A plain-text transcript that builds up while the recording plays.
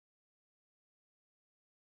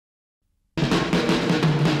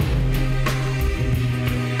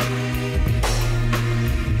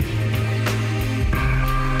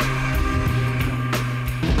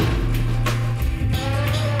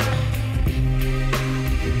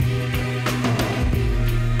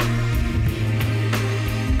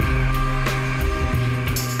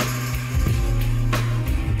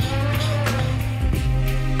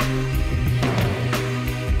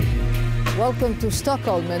welcome to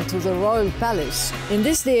Stockholm and to the royal palace. In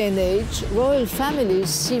this day and age, royal families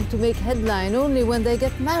seem to make headline only when they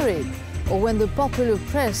get married or when the popular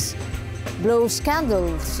press blows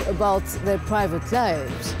scandals about their private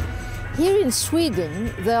lives. Here in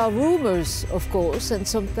Sweden, there are rumours, of course, and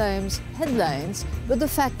sometimes headlines, but the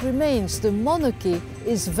fact remains the monarchy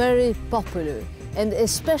is very popular, and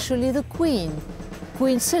especially the Queen,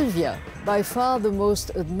 Queen Silvia, by far the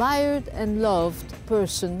most admired and loved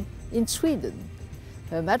person in Sweden.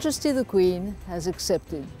 Her Majesty the Queen has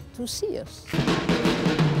accepted to see us.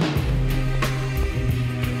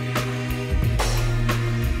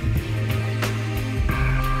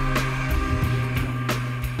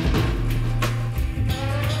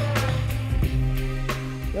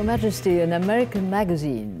 Your Majesty, an American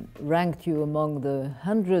magazine ranked you among the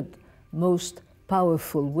 100 most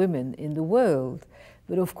powerful women in the world.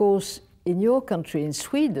 But of course, in your country, in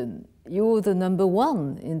Sweden, you're the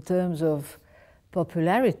 #1 in terms of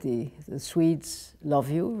popularity. The Swedes love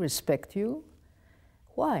you, respect you.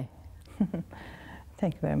 Why?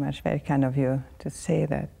 Thank you very much. Very kind of you to say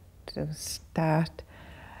that. To start,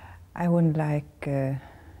 I wouldn't like to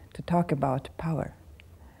talk about power.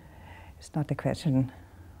 It's not a question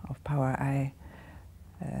of power, I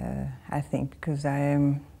think, because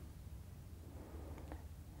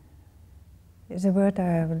is a word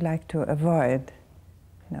I would like to avoid.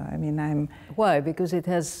 You know, I mean, Why? Because it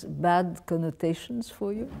has bad connotations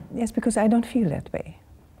for you? Yes, because I don't feel that way.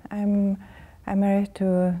 I'm married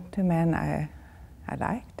to a man I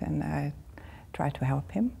liked, and I try to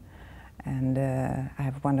help him. And I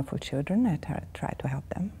have wonderful children. I try to help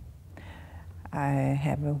them. I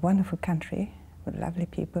have a wonderful country with lovely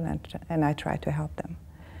people, and I try to help them.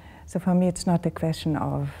 So for me, it's not a question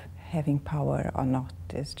of having power or not.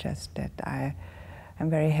 It's just that I'm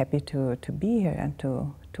very happy to be here and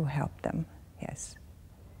to help them. Yes.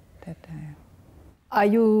 Are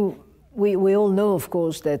you? We all know, of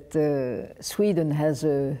course, that Sweden has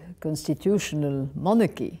a constitutional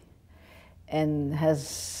monarchy and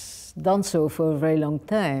has done so for a very long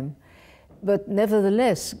time. But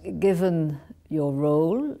nevertheless, given your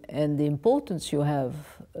role and the importance you have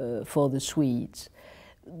for the Swedes,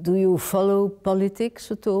 do you follow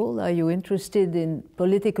politics at all? Are you interested in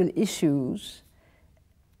political issues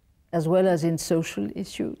as well as in social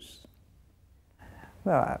issues?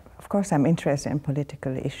 Well, of course I'm interested in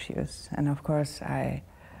political issues, and of course I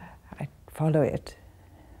follow it.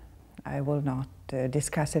 I will not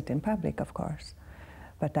discuss it in public, of course,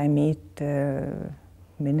 but I meet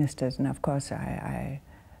ministers, and of course I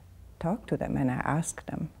talk to them and I ask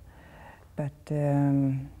them. But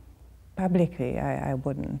publicly I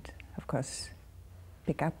wouldn't, of course,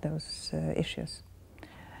 pick up those issues.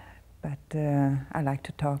 But I like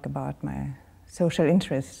to talk about my social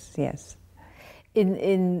interests, yes.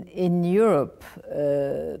 In Europe,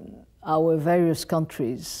 our various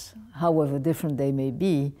countries, however different they may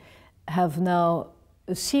be, have now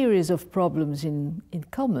a series of problems in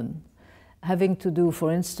common, having to do,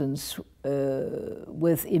 for instance,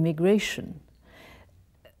 with immigration,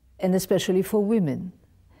 and especially for women.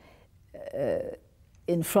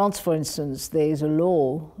 In France, for instance, there is a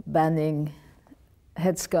law banning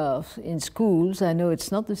headscarves in schools. I know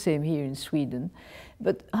it's not the same here in Sweden,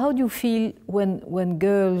 but how do you feel when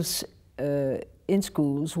girls in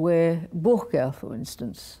schools wear burqa, for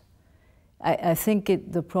instance? I think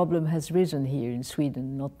the problem has risen here in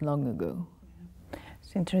Sweden not long ago.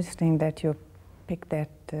 It's interesting that you picked that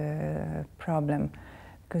problem,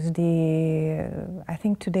 because I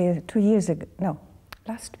think today, 2 years ago, no,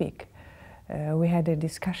 last week, we had a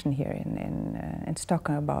discussion here in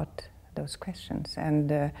Stockholm about those questions,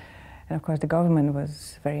 and of course the government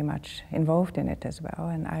was very much involved in it as well,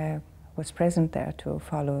 and I was present there to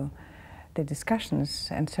follow the discussions,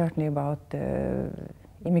 and certainly about the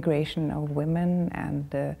immigration of women and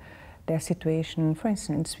their situation, for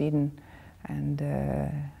instance, in Sweden,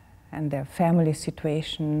 and their family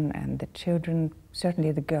situation, and the children,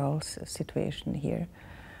 certainly the girls' situation here.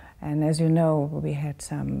 And as you know, we had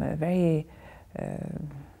some very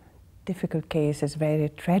difficult cases, very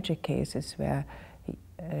tragic cases, where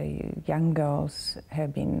young girls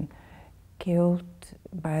have been killed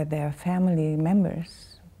by their family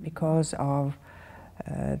members because of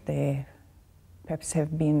they perhaps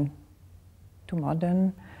have been too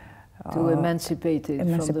modern, too emancipated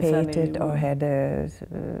from the family, or had a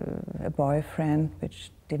boyfriend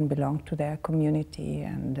which didn't belong to their community,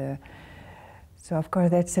 and so of course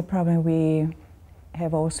that's a problem we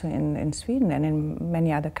have also in Sweden and in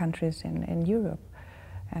many other countries in Europe,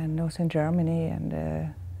 and also in Germany, and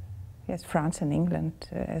yes, France and England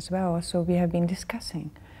as well. So we have been discussing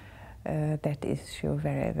that issue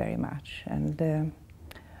very, very much. And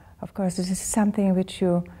of course, this is something which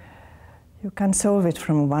you can't solve it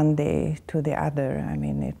from one day to the other. I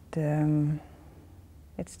mean,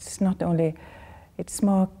 it's not only, it's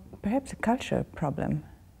more perhaps a cultural problem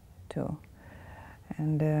too.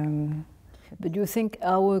 And but you think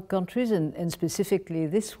our countries, and specifically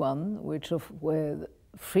this one, where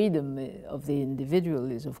freedom of the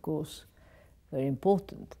individual is, of course, very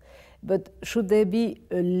important, but should there be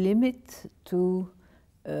a limit to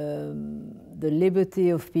the liberty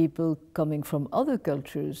of people coming from other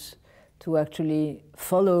cultures to actually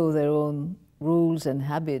follow their own rules and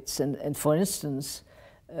habits, and for instance,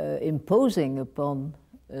 imposing upon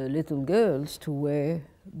little girls to wear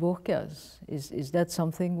burqas? Is that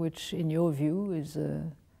something which, in your view, is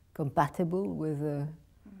compatible with a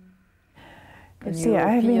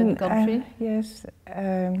European country? Yes.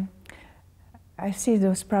 I see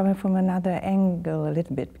those problems from another angle a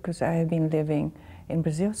little bit, because I have been living in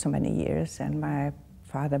Brazil so many years, and my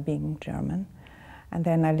father being German. And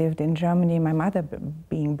then I lived in Germany, my mother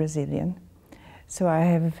being Brazilian. So I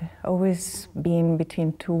have always been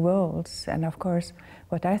between two worlds. And of course,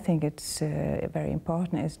 what I think it's very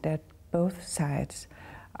important is that both sides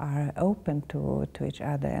are open to each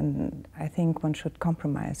other. And I think one should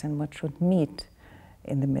compromise and one should meet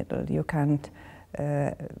in the middle. You can't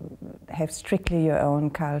have strictly your own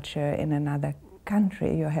culture in another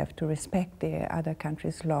country. You have to respect the other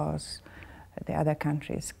country's laws, the other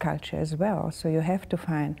country's culture as well. So you have to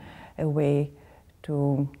find a way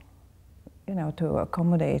to, to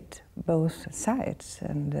accommodate both sides.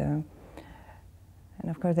 And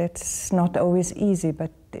of course that's not always easy,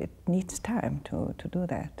 but it needs time to do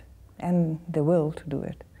that, and the will to do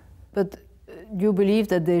it. But you believe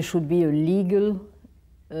that there should be a legal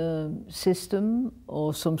system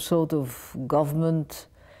or some sort of government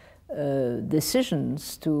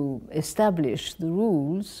decisions to establish the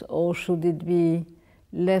rules, or should it be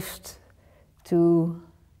left to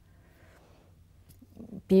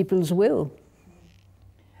people's will?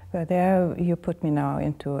 Well, there you put me now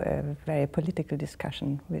into a very political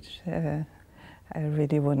discussion, which I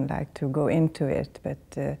really wouldn't like to go into it,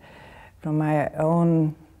 but from my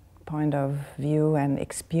own point of view and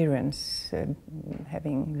experience,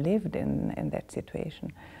 having lived in that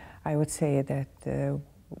situation, I would say that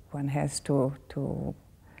one has to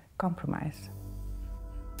compromise.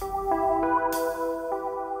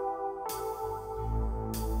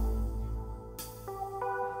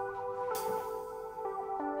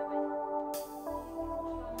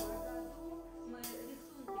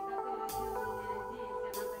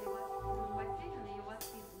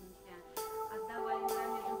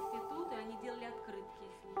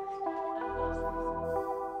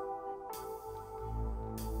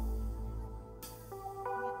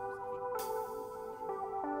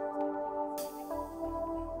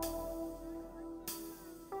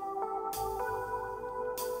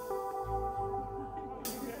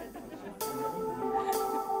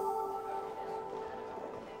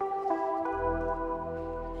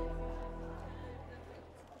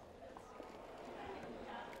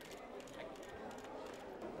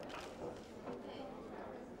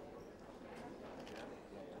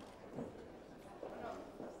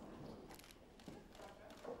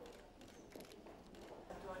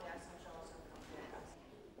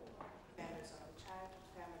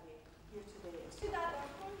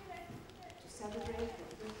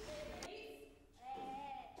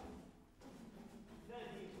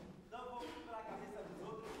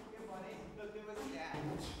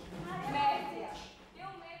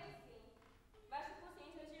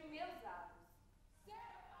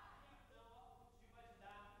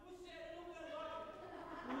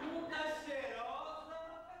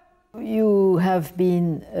 You have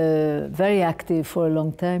been very active for a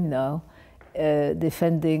long time now,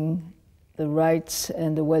 defending the rights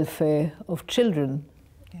and the welfare of children.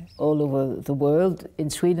 Yes. All over the world, in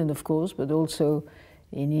Sweden of course, but also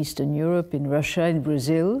in Eastern Europe, in Russia, in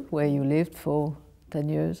Brazil, where you lived for 10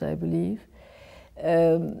 years, I believe.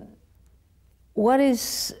 What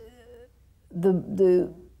is the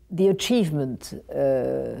achievement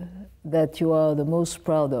that you are the most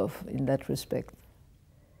proud of in that respect?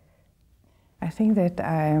 I think that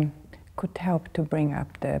I could help to bring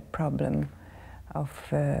up the problem of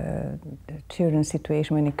the children's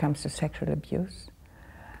situation when it comes to sexual abuse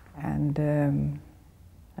and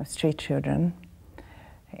of street children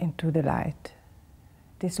into the light.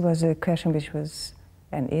 This was a question which was,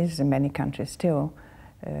 and is in many countries still,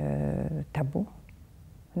 taboo.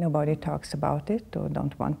 Nobody talks about it or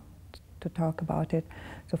don't want to talk about it.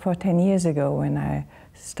 So for 10 years ago, when I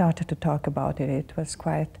started to talk about it, it was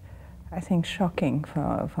quite I think, shocking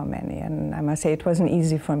for many. And I must say it wasn't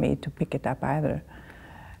easy for me to pick it up either.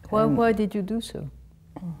 Why did you do so?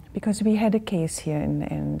 Because we had a case here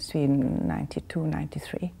in Sweden, 92,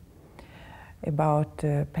 93, about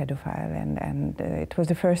pedophile, and it was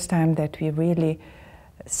the first time that we really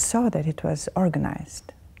saw that it was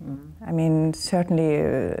organized. I mean, certainly,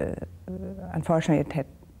 unfortunately, it had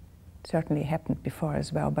certainly happened before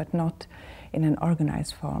as well, but not in an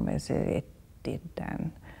organized form as it did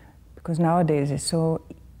then. Because nowadays it's so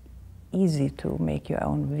easy to make your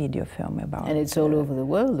own video film about. And it's all over the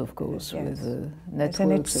world, of course, yes. with networks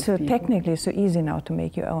and it's of so people. technically so easy now to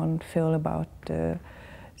make your own film about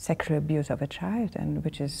sexual abuse of a child, and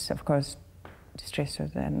which is, of course,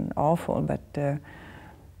 distressing and awful, but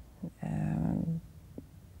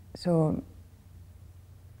so,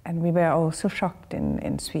 and we were all so shocked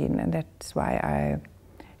in Sweden, and that's why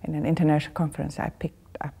in an international conference, I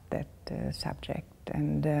picked up that subject,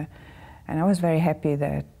 and I was very happy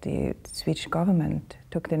that the Swedish government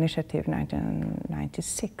took the initiative in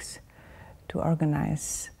 1996 to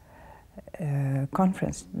organize a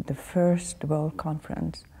conference, the first world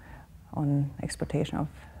conference on exploitation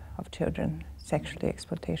of children, sexual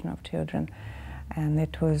exploitation of children. And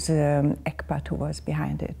it was ECPAT who was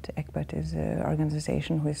behind it. ECPAT is an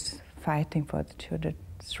organization who is fighting for the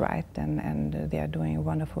children's right, and they are doing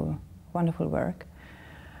wonderful, wonderful work.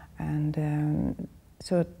 And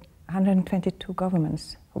so 122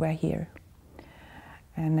 governments were here.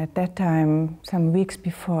 And at that time, some weeks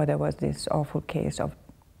before, there was this awful case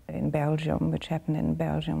in Belgium, which happened in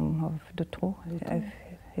Belgium, of Dutroux,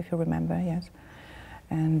 if you remember, yes.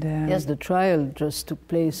 And yes, the trial just took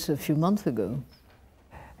place a few months ago.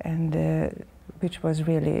 And which was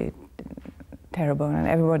really terrible, and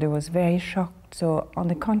everybody was very shocked. So on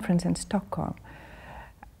the conference in Stockholm,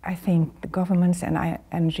 I think the governments and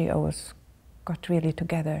NGOs got really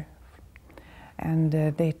together, and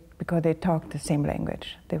because they talked the same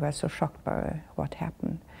language, they were so shocked by what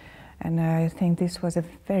happened. And I think this was a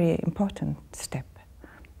very important step.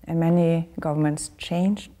 And many governments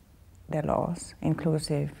changed their laws,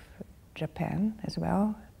 inclusive Japan as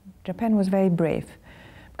well. Japan was very brave,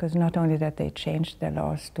 because not only that they changed their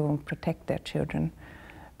laws to protect their children,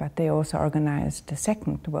 but they also organized the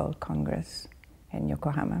Second World Congress in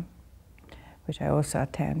Yokohama, which I also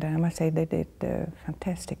attended, and I must say they did a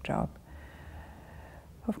fantastic job.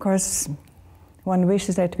 Of course, one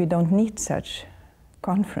wishes that we don't need such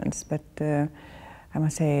conference, but I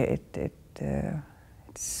must say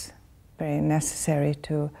it's very necessary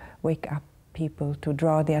to wake up people, to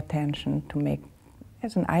draw the attention, to make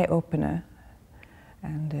as an eye-opener.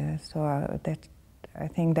 And so that, I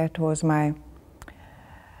think that was my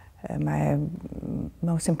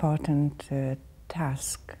most important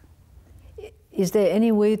task. Is there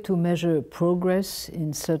any way to measure progress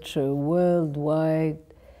in such a worldwide,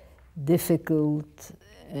 difficult,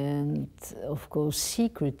 and of course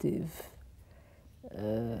secretive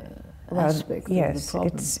aspect of the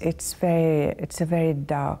problem? Yes, it's a very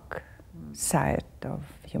dark side of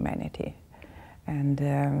humanity, and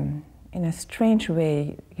in a strange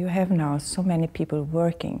way, you have now so many people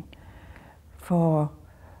working for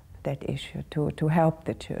that issue to help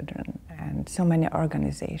the children, and so many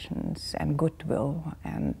organizations and goodwill,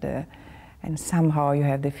 and somehow you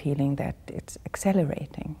have the feeling that it's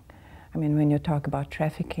accelerating. I mean, when you talk about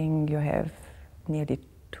trafficking, you have nearly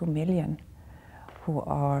 2 million who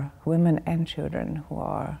are women and children who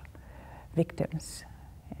are victims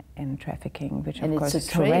in trafficking, which and of course it's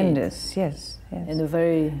is horrendous. Yes, yes. And a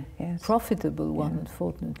very yes. profitable one, yeah.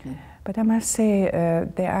 unfortunately. But I must say,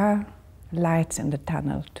 there are lights in the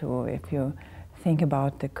tunnel too. If you think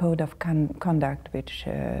about the code of conduct which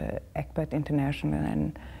ECPAT International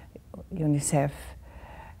and UNICEF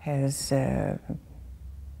has,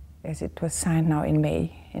 as it was signed now in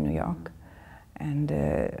May in New York, and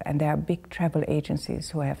there are big travel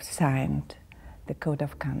agencies who have signed the code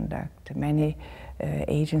of conduct. Many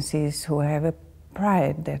agencies who have a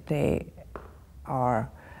pride that they are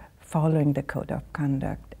following the code of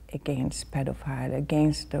conduct against pedophile,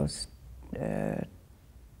 against those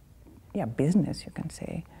business, you can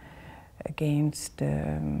say, against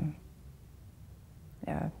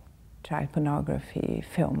child pornography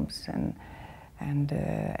films,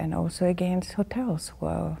 and also against hotels who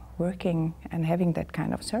are working and having that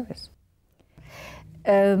kind of service.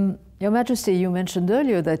 Your Majesty, you mentioned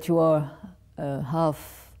earlier that you are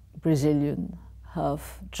half Brazilian,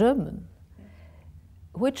 half German.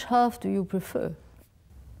 Which half do you prefer?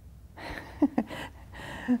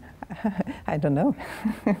 I don't know.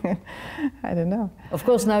 I don't know. Of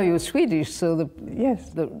course, now you're Swedish, so yes,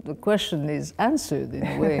 the question is answered in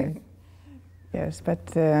a way. Yes, but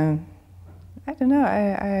I don't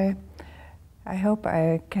know. I hope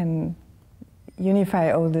I can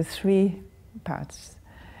unify all the three parts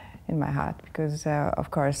in my heart, because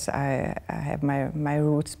of course I have my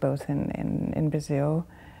roots both in Brazil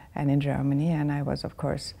and in Germany, and I was of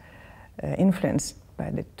course influenced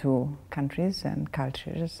by the two countries and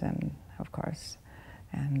cultures, and of course,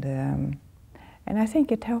 and I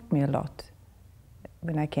think it helped me a lot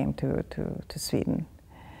when I came to Sweden,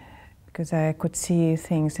 because I could see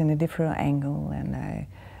things in a different angle, and I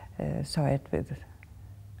saw it with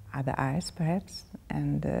other eyes perhaps,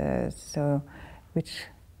 and so which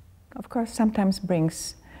of course sometimes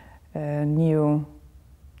brings new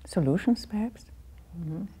solutions perhaps.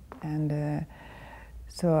 Mm-hmm. And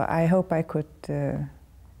so I hope I could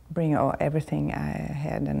bring everything I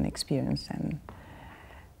had and experience,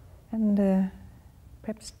 and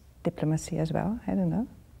perhaps diplomacy as well, I don't know,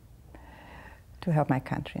 to help my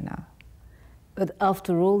country now. But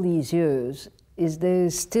after all these years, is there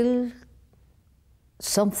still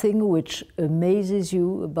something which amazes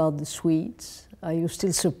you about the Swedes? Are you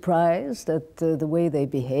still surprised at the way they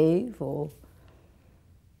behave, or?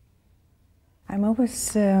 I'm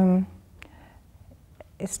always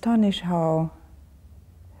astonished how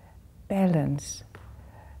balanced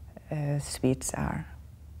Swedes are,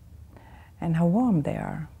 and how warm they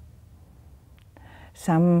are.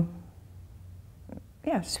 Some,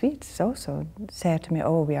 Swedes also say to me,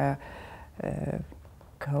 "Oh, we are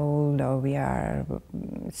cold, or we are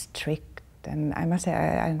strict," and I must say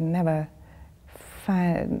I never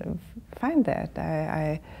find that.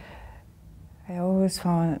 I always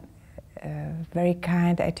found a very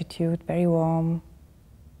kind attitude, very warm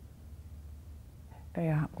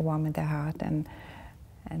in their heart and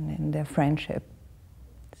in their friendship.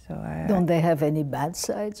 So don't they have any bad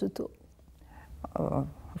sides at all? Oh,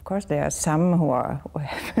 of course, there are some who have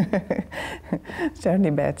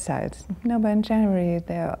certainly bad sides. No, but in general,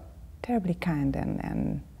 they are terribly kind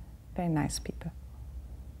and very nice people.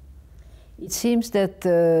 It seems that,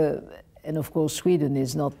 and of course Sweden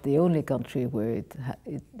is not the only country where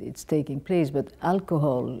it's taking place, but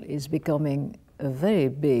alcohol is becoming a very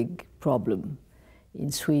big problem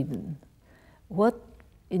in Sweden. What,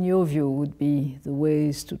 in your view, would be the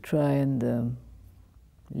ways to try and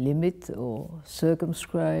limit or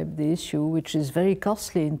circumscribe the issue, which is very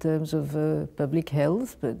costly in terms of public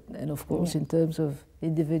health, and of course in terms of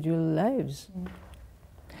individual lives?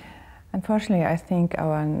 Unfortunately, I think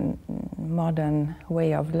our modern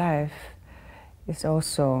way of life is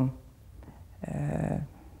also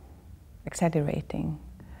exaggerating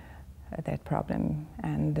that problem.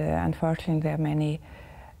 And unfortunately, there are many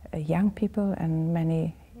young people and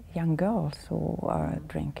many young girls who are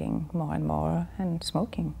drinking more and more and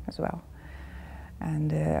smoking as well.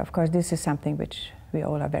 And of course, this is something which we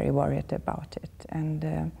all are very worried about it.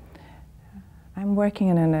 And I'm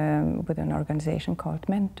working with an organization called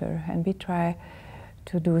Mentor, and we try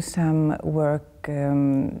to do some work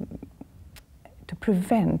to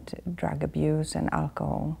prevent drug abuse and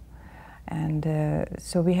alcohol. And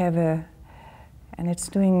so we have and it's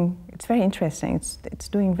very interesting, it's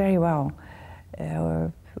doing very well.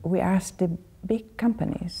 We asked the big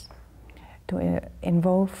companies to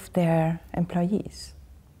involve their employees.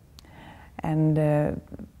 And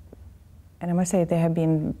I must say they have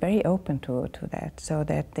been very open to that, so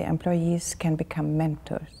that the employees can become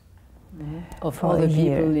mentors. Mm-hmm. Of other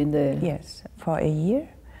people in the... Yes, for a year.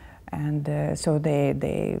 And so they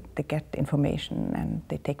get information and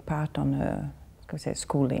they take part on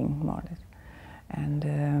schooling, more or less.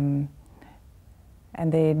 And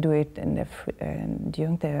they do it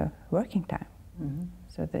during their working time. Mm-hmm.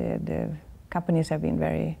 So the companies have been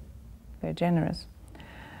very, very generous.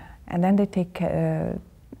 And then they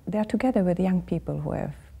are together with young people who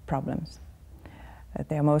have problems.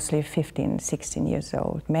 They are mostly 15, 16 years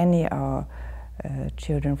old. Many are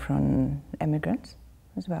children from immigrants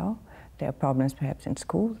as well. They have problems perhaps in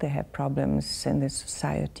school, they have problems in the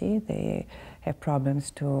society, they have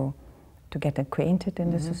problems to get acquainted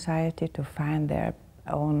in the society, to find their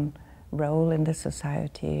own role in the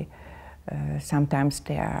society. Sometimes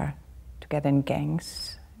they are together in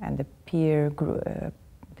gangs, and the peer group,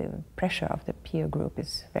 the pressure of the peer group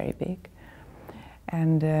is very big.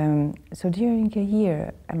 And so during a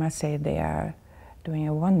year, I must say they are doing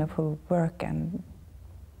a wonderful work, and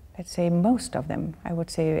let's say most of them, I would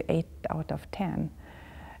say 8 out of 10,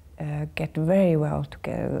 get very well to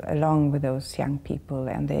go along with those young people,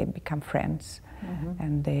 and they become friends,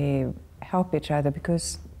 and they help each other,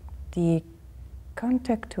 because the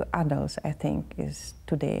contact to adults, I think, is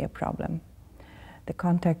today a problem. The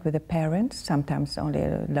contact with the parents, sometimes only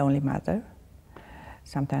a lonely mother,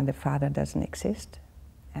 sometimes the father doesn't exist,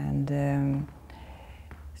 And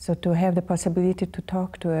so to have the possibility to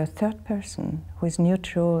talk to a third person who is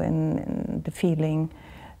neutral in the feeling,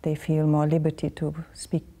 they feel more liberty to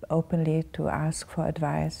speak openly, to ask for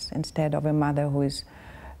advice, instead of a mother who is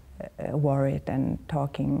worried and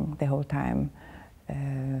talking the whole time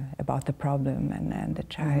about the problem, and the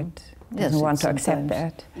child doesn't want to accept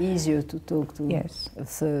that. Easier to talk to yes. a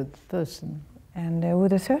third person. And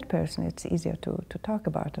with a third person, it's easier to talk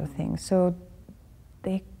about those things. So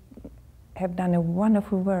they have done a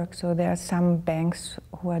wonderful work. So there are some banks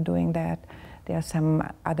who are doing that. There are some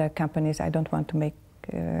other companies. I don't want to make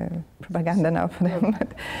propaganda now for them.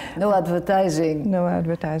 No advertising. No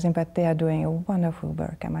advertising, but they are doing a wonderful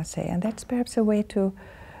work, I must say. And that's perhaps a way to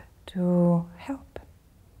help.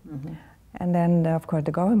 Mm-hmm. And then, of course,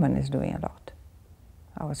 the government is doing a lot.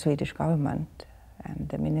 Our Swedish government and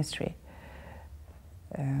the ministry.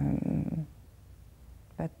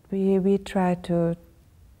 But we try to,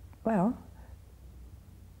 well,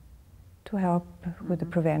 to help with the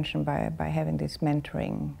prevention by having this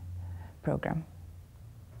mentoring program.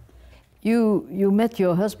 You met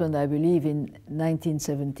your husband, I believe, in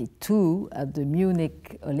 1972 at the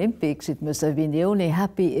Munich Olympics. It must have been the only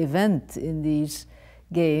happy event in these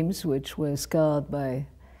games, which were scarred by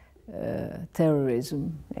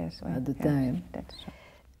terrorism at the time. That's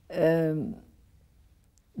right.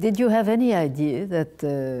 Did you have any idea that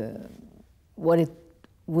what it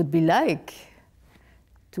would be like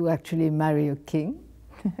to actually marry a king?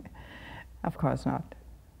 Of course not.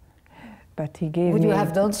 But he gave Would me... you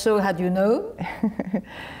have done so had you known?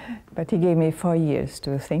 But he gave me 4 years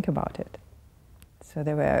to think about it. So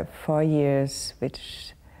there were 4 years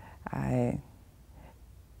which I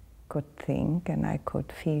could think and I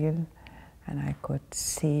could feel and I could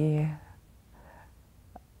see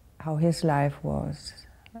how his life was.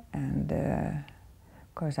 And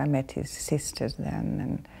of course I met his sisters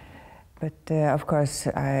then. But of course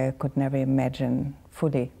I could never imagine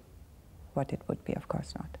fully what it would be, of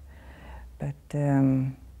course not. But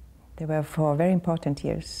they were 4 very important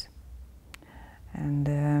years. And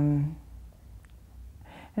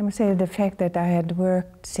I must say the fact that I had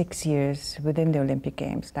worked 6 years within the Olympic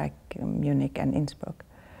Games, like Munich and Innsbruck,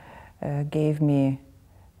 gave me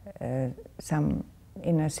some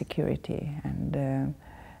inner security. And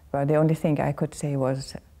well, the only thing I could say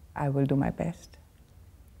was, I will do my best.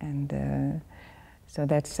 And so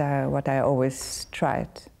that's what I always tried.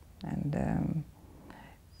 And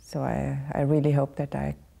so I really hope that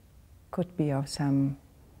I could be of some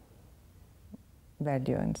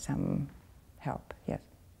value and some help, yes.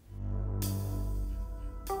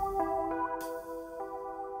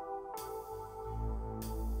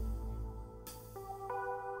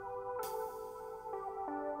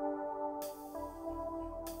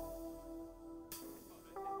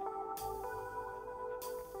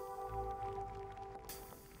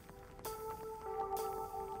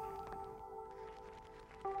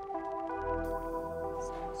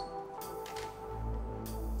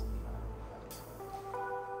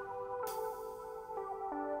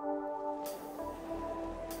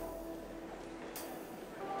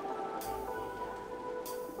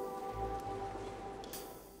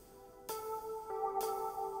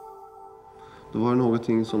 Då var det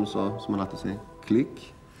någonting som sa, som man alltid säger,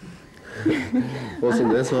 klick. Och sen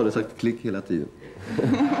dess har det sagt klick hela tiden.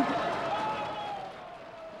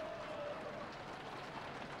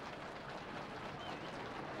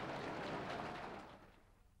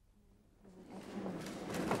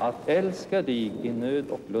 Att älska dig i nöd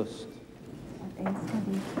och lust. Att älska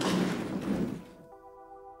dig.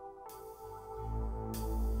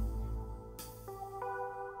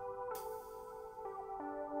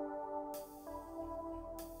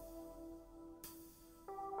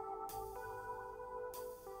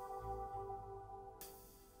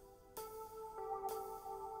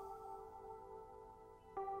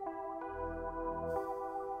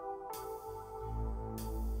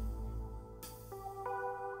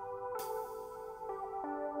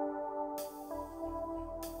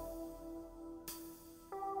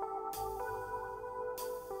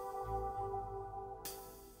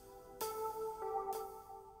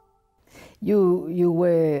 You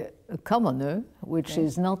were a commoner, which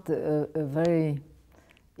is not a very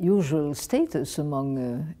usual status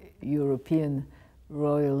among European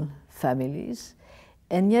royal families.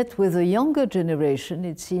 And yet with the younger generation,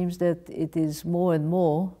 it seems that it is more and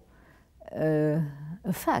more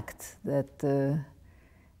a fact that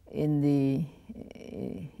in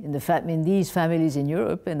these families in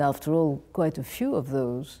Europe, and after all, quite a few of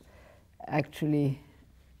those actually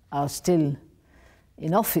are still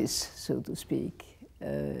in office, so to speak,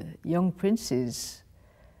 young princes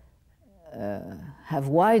have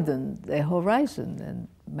widened their horizon and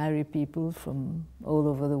marry people from all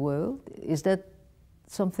over the world. Is that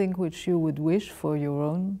something which you would wish for your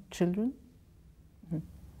own children?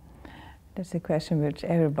 That's a question which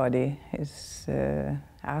everybody is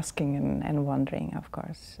asking and wondering, of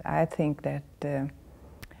course. I think that,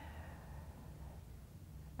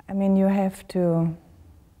 I mean, you have to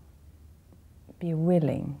be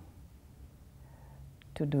willing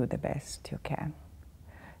to do the best you can.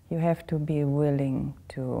 You have to be willing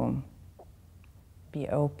to be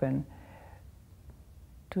open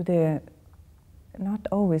to the not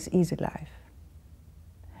always easy life.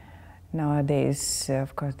 Nowadays,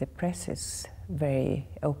 of course, the press is very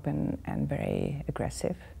open and very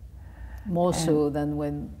aggressive. More so than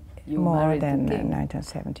when you more married than the king.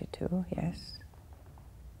 1972, yes.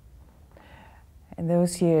 In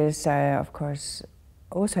those years, I, of course,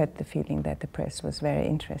 also had the feeling that the press was very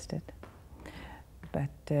interested. But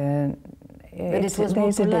it was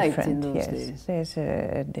more polite in those days. There's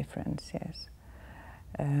a difference, yes.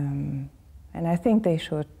 And I think they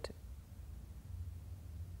should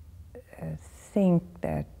think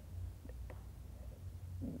that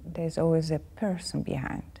there's always a person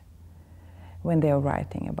behind when they are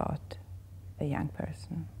writing about a young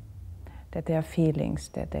person. That there are feelings,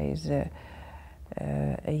 that there is a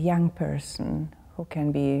young person who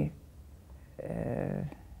can be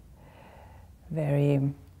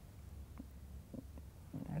very,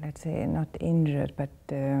 let's say, not injured, but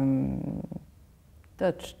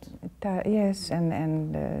touched. Yes,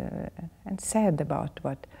 and sad about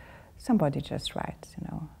what somebody just writes, you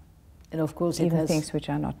know. And of course, even things which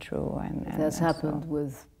are not true. And it has happened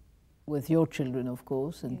with your children, of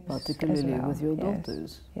course, and yes, particularly with your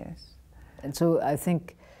daughters. Yes. And so I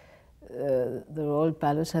think the Royal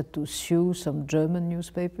Palace had to sue some German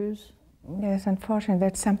newspapers. Yes, unfortunately,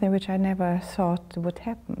 that's something which I never thought would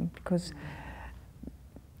happen, because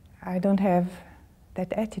I don't have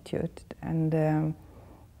that attitude, and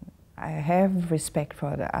I have respect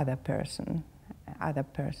for the other person's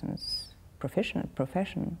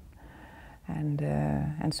profession,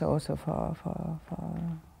 and so also for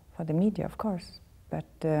the media, of course. But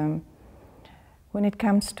when it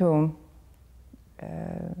comes to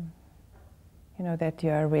you know, that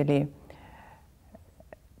you are really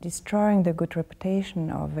destroying the good reputation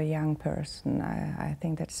of a young person, I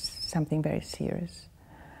think that's something very serious,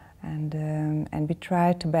 and we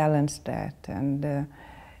try to balance that,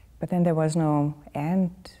 but then there was no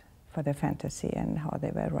end for the fantasy and how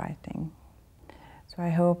they were writing. So I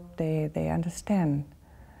hope they understand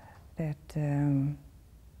that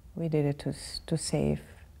we did it to save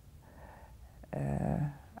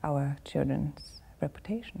our children's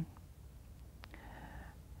reputation,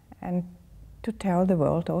 and to tell the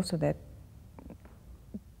world also that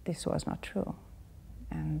this was not true.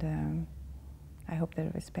 And I hope they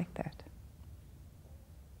respect that.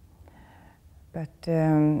 But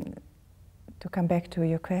to come back to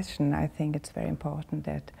your question, I think it's very important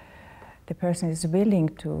that the person is willing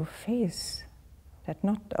to face that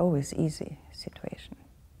not always easy situation.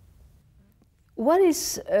 What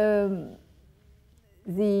is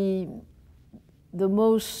the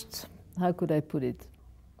most, how could I put it,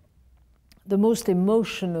 the most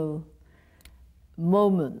emotional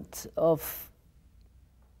moment of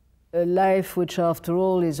a life which, after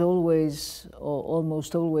all, is always or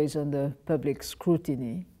almost always under public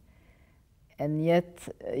scrutiny, and yet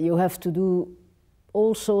you have to do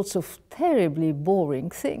all sorts of terribly boring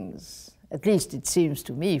things? At least it seems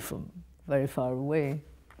to me from very far away.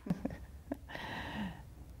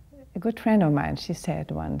 A good friend of mine, she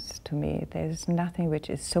said once to me, there's nothing which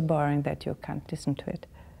is so boring that you can't listen to it.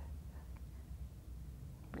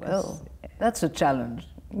 Well, that's a challenge.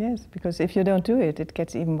 Yes, because if you don't do it, it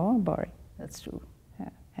gets even more boring. That's true. Yeah.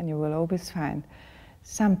 And you will always find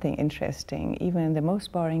something interesting, even in the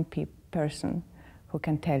most boring person who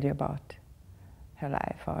can tell you about her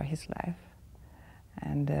life or his life.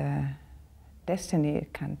 And destiny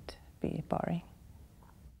can't be boring.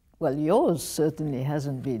 Well, yours certainly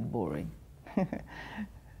hasn't been boring.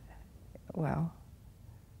 Well,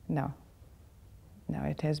 no. No,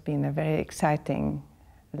 it has been a very exciting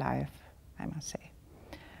life, I must say.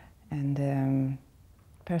 And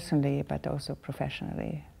personally, but also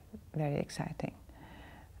professionally, very exciting.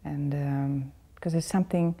 And because it's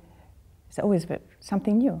always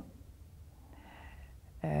something new.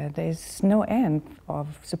 There's no end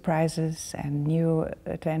of surprises and new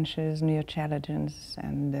adventures, new challenges,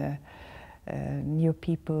 and new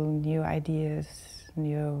people, new ideas,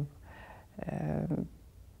 new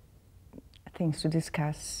things to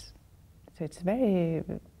discuss. So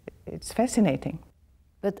it's fascinating.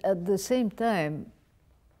 But at the same time,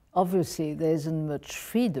 obviously there isn't much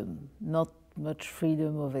freedom, not much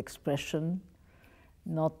freedom of expression,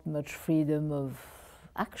 not much freedom of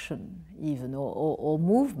action even, or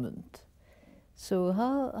movement. So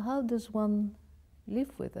how does one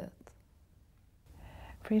live with that?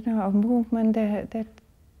 Freedom of movement, that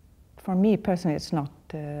for me personally it's not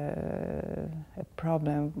a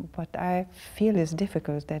problem. What I feel is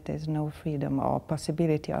difficult, that there's no freedom or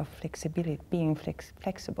possibility of flexibility, being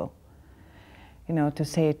flexible. You know, to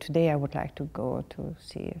say today I would like to go to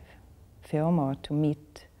see a film or to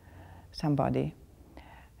meet somebody.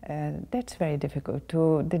 That's very difficult.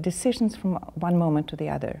 The decisions from one moment to the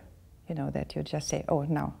other, you know, that you just say, oh,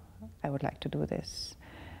 now I would like to do this.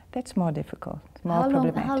 That's more difficult, more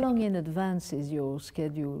problematic. How long in advance is your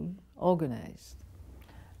schedule organized?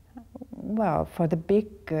 Well, for the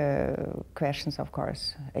big questions, of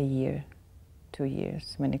course, a year, 2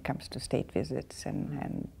 years, when it comes to state visits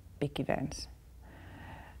and big events.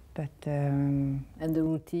 But and the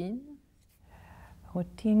routine?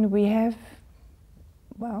 Routine, we have,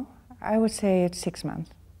 well, I would say it's 6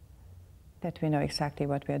 months, that we know exactly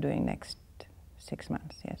what we are doing next 6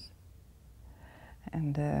 months, yes.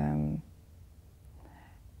 And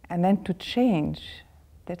then to change,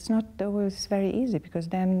 that's not always very easy, because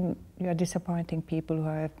then you are disappointing people who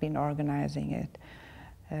have been organizing it.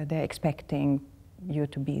 They're expecting you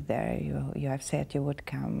to be there. You have said you would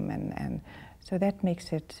come, and so that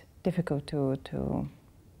makes it difficult to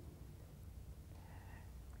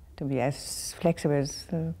be as flexible as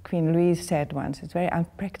Queen Louise said once. It's very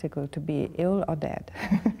unpractical to be ill or dead.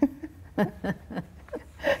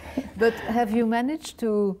 But have you managed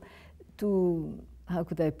to how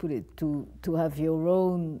could I put it, to have your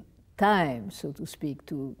own time, so to speak,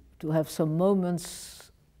 to have some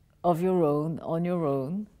moments of your own, on your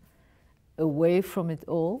own, away from it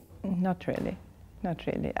all? Not really, not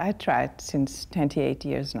really. I tried since 28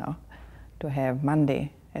 years now to have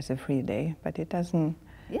Monday as a free day, but it doesn't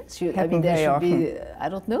happen very often. Be, I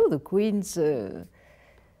don't know, the Queen's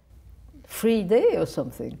free day or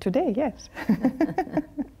something. Today, yes.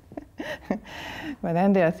 But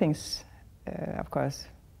then there are things, of course,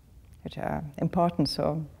 which are important,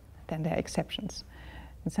 so then there are exceptions.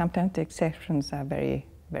 And sometimes the exceptions are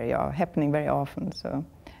happening very often, so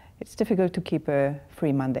it's difficult to keep a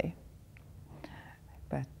free Monday.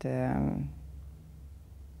 But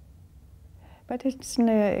it's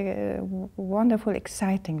a wonderful,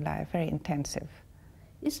 exciting life, very intensive.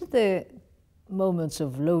 Isn't there moments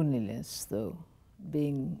of loneliness, though,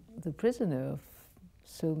 being the prisoner of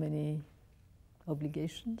so many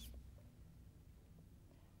obligations?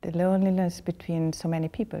 The loneliness between so many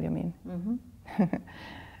people, you mean? Mm-hmm.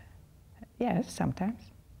 Yes, sometimes.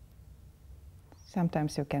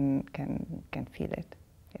 Sometimes you can feel it.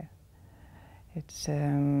 Yeah, it's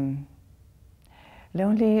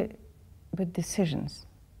lonely with decisions.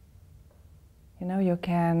 You know, you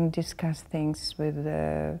can discuss things with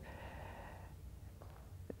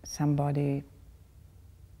somebody.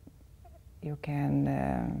 You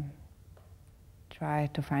can try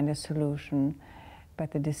to find a solution,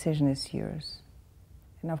 but the decision is yours.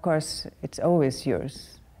 And of course, it's always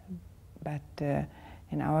yours. But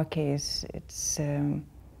in our case, it's there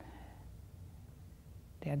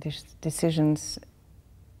are decisions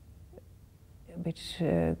which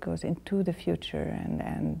goes into the future,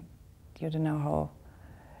 and you don't know how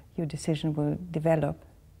your decision will develop,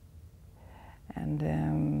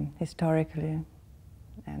 and historically,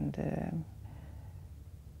 and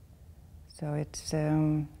so it's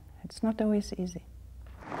not always easy.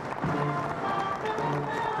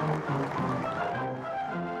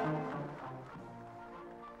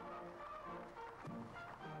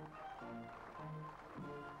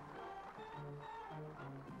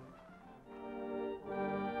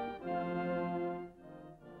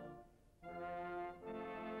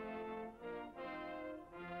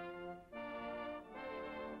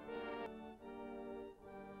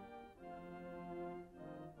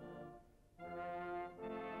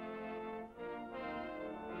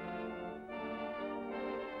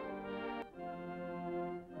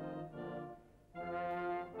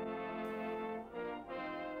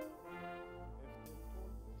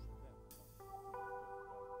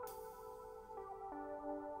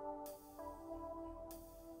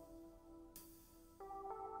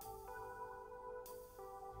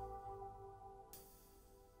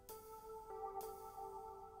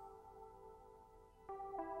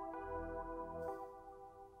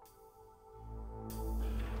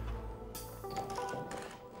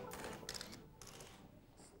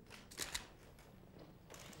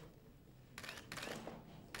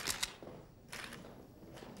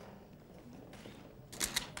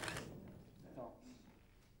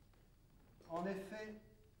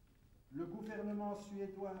 gouvernement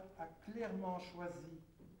suédois a clairement choisi.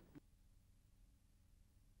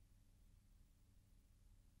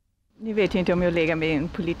 Ni vet ju inte om jag lägger mig i en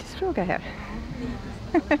politisk fråga här.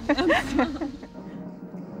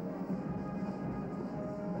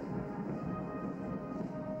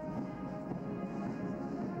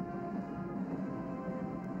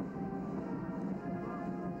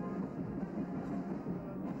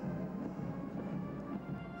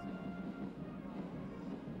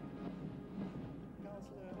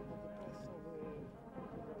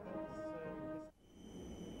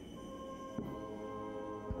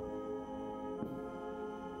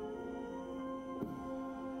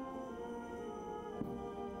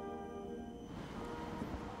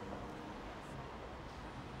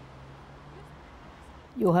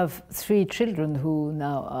 You have 3 children who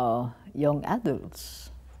now are young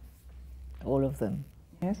adults, all of them.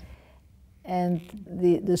 Yes. And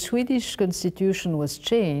the Swedish constitution was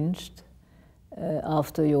changed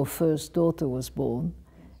after your first daughter was born,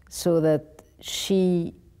 so that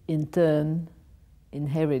she, in turn,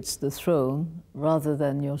 inherits the throne rather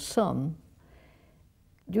than your son.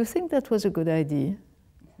 Do you think that was a good idea?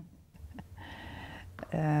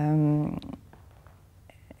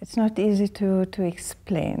 It's not easy to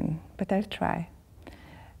explain, but I'll try.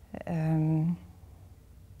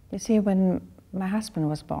 You see, when my husband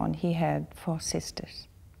was born, he had 4 sisters.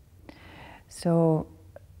 So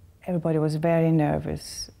everybody was very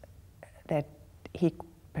nervous that he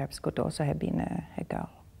perhaps could also have been a girl.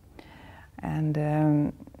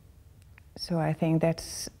 And so I think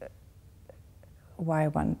that's why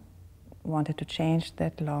one wanted to change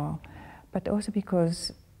that law, but also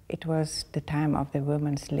because it was the time of the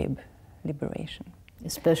women's liberation.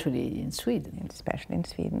 Especially in Sweden. Especially in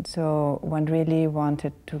Sweden. So one really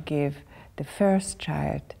wanted to give the first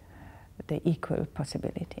child the equal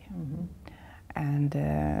possibility. Mm-hmm.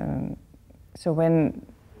 And so when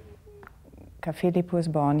Carl Philip was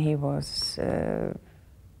born, he was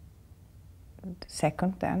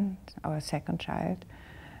second then, our second child.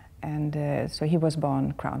 And so he was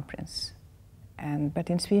born Crown Prince. But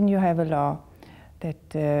in Sweden you have a law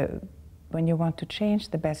that when you want to change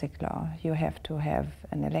the basic law, you have to have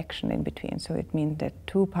an election in between. So it means that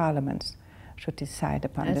 2 parliaments should decide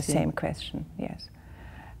upon the same question. Yes.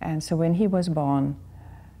 And so when he was born,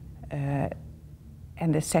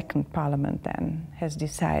 and the second parliament then has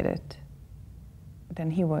decided,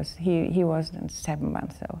 then he was then 7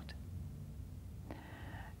 months old.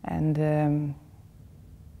 And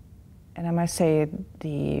I must say,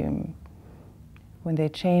 when they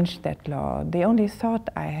changed that law, the only thought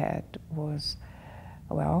I had was,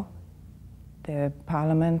 well, the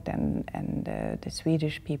parliament and the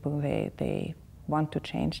Swedish people, they want to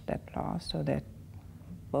change that law so that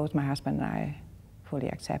both my husband and I fully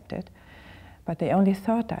accept it. But the only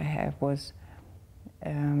thought I have was,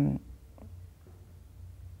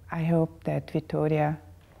 I hope that Victoria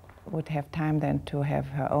would have time then to have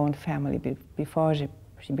her own family before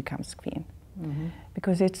she becomes queen. Mm-hmm.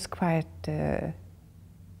 Because it's quite,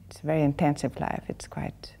 it's a very intensive life, it's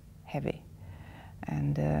quite heavy.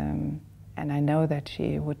 And I know that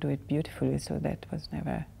she would do it beautifully, so that was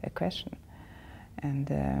never a question.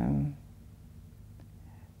 And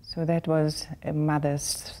so that was a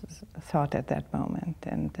mother's thought at that moment,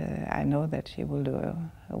 and I know that she will do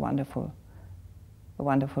a wonderful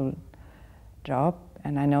job,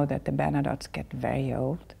 and I know that the Bernadottes get very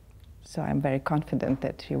old, so I'm very confident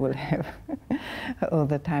that she will have all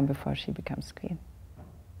the time before she becomes queen.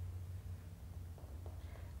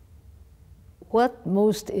 What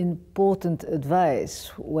most important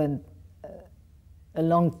advice when a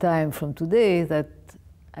long time from today that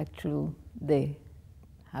actual day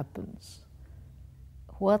happens,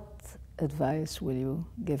 what advice will you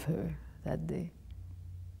give her that day?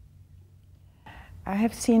 I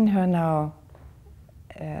have seen her now,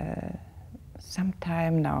 some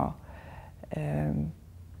time now,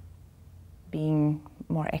 being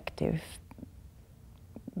more active,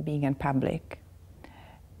 being in public,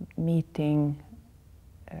 meeting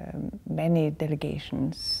many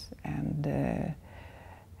delegations, and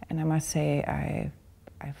I must say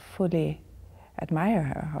I fully admire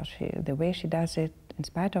her, the way she does it in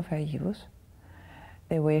spite of her youth,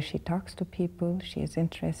 the way she talks to people, she is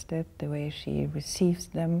interested, the way she receives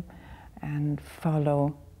them and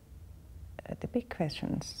follow the big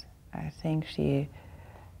questions. I think she's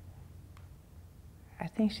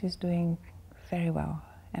doing very well,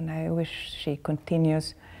 and I wish she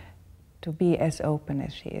continues to be as open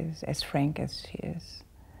as she is, as frank as she is.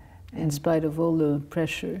 In spite of all the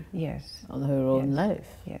pressure, yes, on her own life.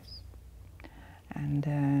 Yes. And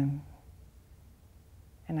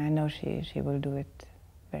I know she will do it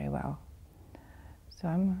very well. So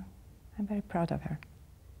I'm very proud of her.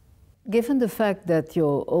 Given the fact that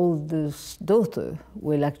your oldest daughter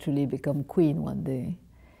will actually become queen one day,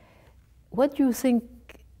 what do you think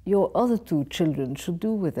your other two children should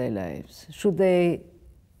do with their lives? Should they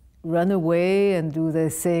run away and do their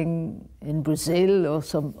thing in Brazil or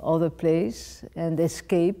some other place and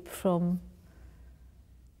escape from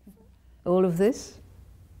all of this?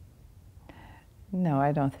 No,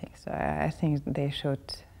 I don't think so. I think they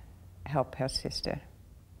should help her sister.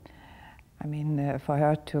 I mean, for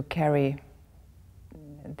her to carry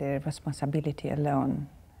the responsibility alone,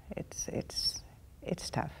 it's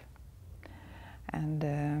tough. And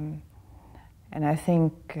I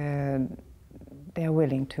think they're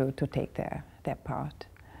willing to take their part.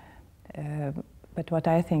 But what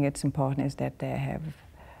I think it's important is that they have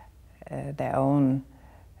their own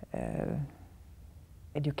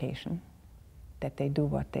education, that they do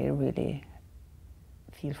what they really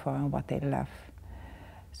feel for and what they love.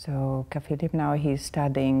 So Philip now he's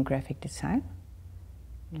studying graphic design.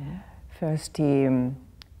 Mm-hmm. First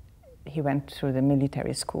he went through the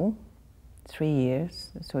military school, 3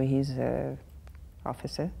 years, so he's an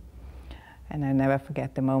officer. And I never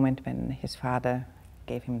forget the moment when his father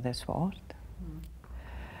gave him the sword. Mm.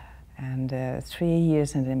 And 3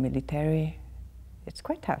 years in the military, it's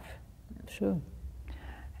quite tough. Sure.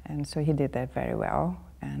 And so he did that very well.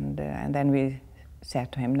 And then we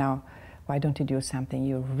said to him, now, why don't you do something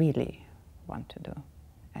you really want to do?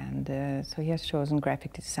 And so he has chosen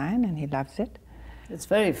graphic design, and he loves it. It's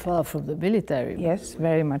very far from the military. Yes,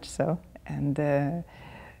 very much so. And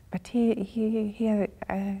but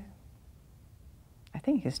I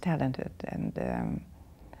think he's talented, and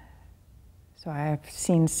so I have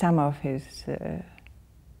seen some of his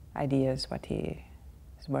ideas, what he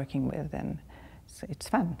is working with, and it's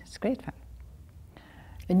fun. It's great fun.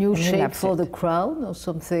 A new shape for the crown or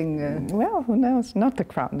something? Well, who knows? Not the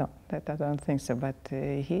crown, no, that I don't think so, but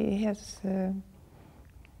he has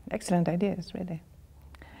excellent ideas, really.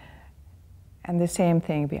 And the same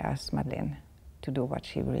thing we asked Madeleine to do what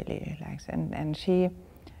she really likes, and she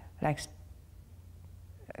likes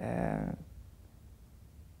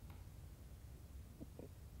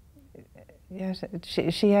yes,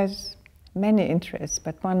 she has many interests,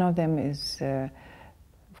 but one of them is,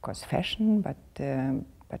 of course, fashion, but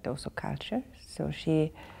also culture. So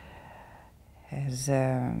she has,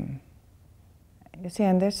 you see,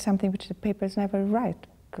 and that's something which the papers never write,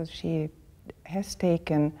 because she has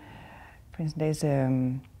taken, for instance, there's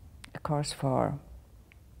a course for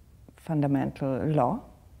fundamental law.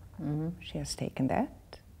 Mm-hmm. She has taken that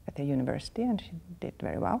at the university, and she did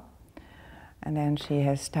very well. And then she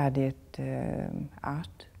has studied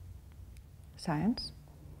art, science,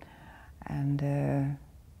 and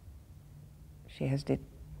she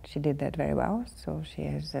did that very well. So she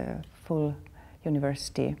has a full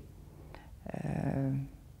university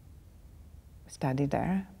study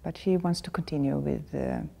there. But she wants to continue with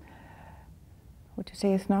what do you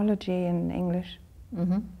say, ethnology in English?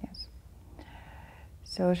 Mm-hmm. Yes.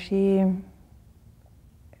 So she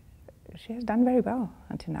has done very well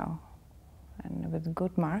until now, and with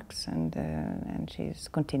good marks, and she's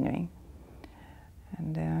continuing.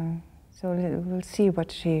 And so we'll see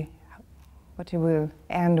what she will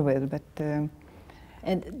end with. But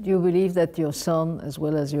and do you believe that your son, as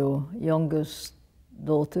well as your youngest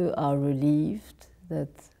daughter, are relieved that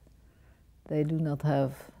they do not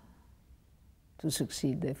have to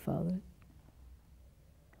succeed their father?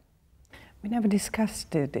 We never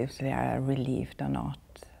discussed it if they are relieved or not.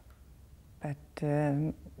 But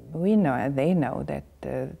we know, they know that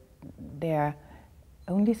there are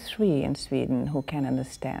only 3 in Sweden who can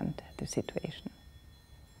understand the situation,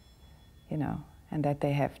 you know, and that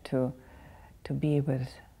they have to be with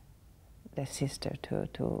their sister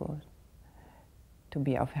to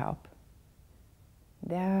be of help.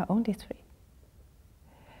 There are only 3.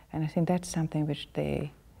 And I think that's something which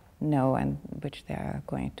they know and which they are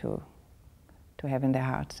going to have in their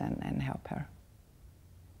hearts and help her.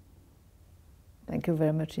 Thank you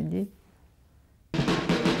very much indeed.